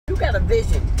got a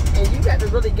vision, and you got to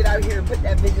really get out here and put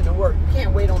that vision to work. You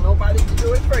can't wait on nobody to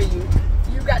do it for you.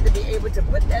 You got to be able to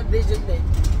put that vision that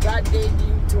God gave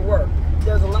you to work.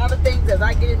 There's a lot of things as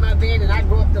I get in my van and I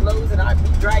go up to Lowe's and I be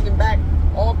dragging back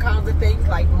all kinds of things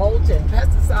like mulch and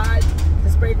pesticides to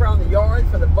spray around the yard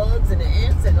for the bugs and the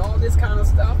ants and all this kind of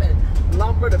stuff, and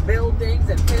lumber to build things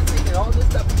and fencing and all this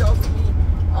stuff that y'all see me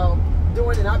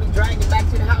doing, and I'll be dragging back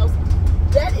to the house.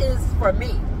 That is for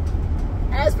me.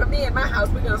 As for me and my house,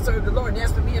 we're going to serve the Lord. And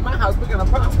as for me and my house, we're going to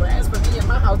prosper. As for me and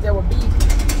my house, there will be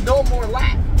no more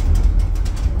lack.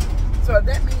 So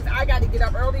that means I got to get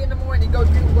up early in the morning and go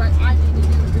do what I need to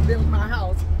do to build my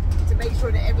house, to make sure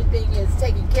that everything is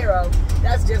taken care of.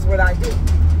 That's just what I do.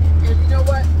 And you know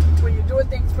what? When you're doing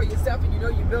things for yourself and you know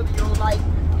you're building your own life,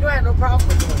 you don't have no problem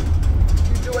with doing it.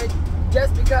 You do it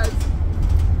just because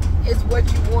it's what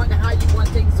you want and how you want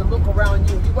things to look around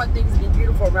you. You want things to be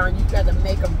beautiful around you. You got to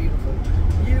make them beautiful.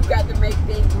 You got to make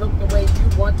things look the way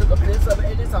you want to look. And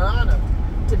it's an honor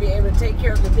to be able to take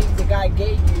care of the things that God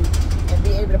gave you and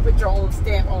be able to put your own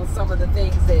stamp on some of the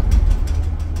things that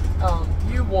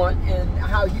you want and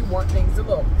how you want things to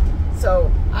look.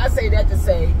 So I say that to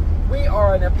say we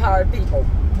are an empowered people.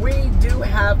 We do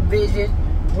have vision.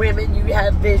 Women, you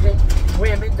have vision.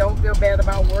 Women, don't feel bad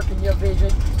about working your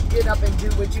vision. Get up and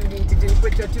do what you need to do.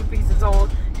 Put your 2 pieces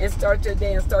on and start your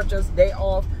day, and start your day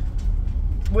off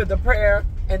with a prayer,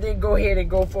 and then go ahead and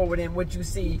go forward in what you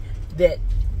see that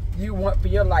you want for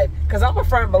your life. Because I'm a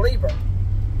firm believer.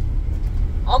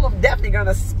 I'm definitely going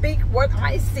to speak what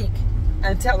I seek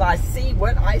until I see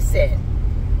what I said.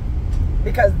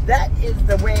 Because that is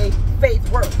the way faith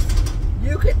works.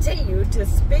 You continue to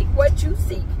speak what you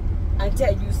seek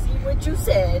until you see what you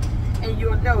said, and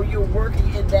you'll know you're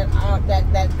working in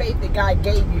that faith that God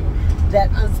gave you,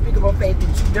 that unspeakable faith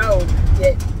that you know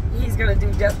that He's going to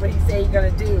do just what He said He's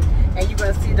going to do, and you're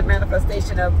going to see the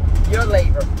manifestation of your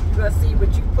labor. You're going to see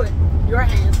what you put your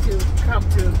hands to come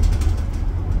to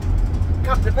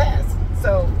pass.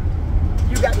 So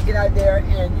you got to get out there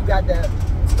and you got to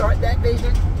start that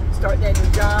vision, start that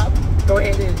new job, go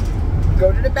ahead and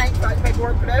go to the bank, file the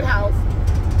paperwork for that house.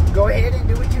 Go ahead and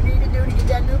do what you need to do to get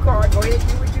that new car. Go ahead and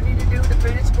do what you need to do to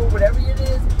finish school, whatever it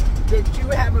is that you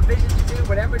have a vision to do,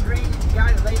 whatever dream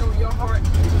God has laid on your heart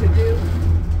to do,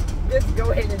 just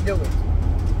go ahead and do it.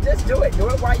 Just do it. Do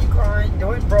it while you're crying.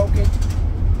 Do it broken.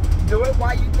 Do it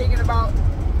while you're thinking about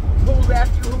who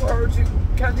left you, who hurt you.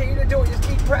 Continue to do it. Just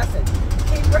keep pressing.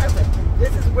 Keep pressing.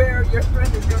 This is where your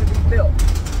strength is going to be built.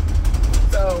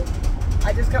 So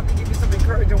I just come to give you some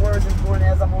encouraging words this morning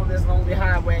as I'm on this lonely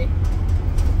highway.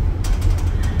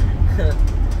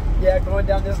 Yeah, going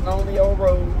down this lonely old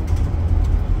road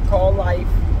called life,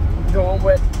 doing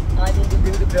what I need to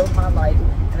do to build my life.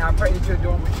 And I pray that you're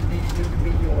doing what you need to do to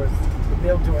be yours, to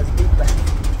build yours. Be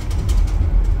blessed.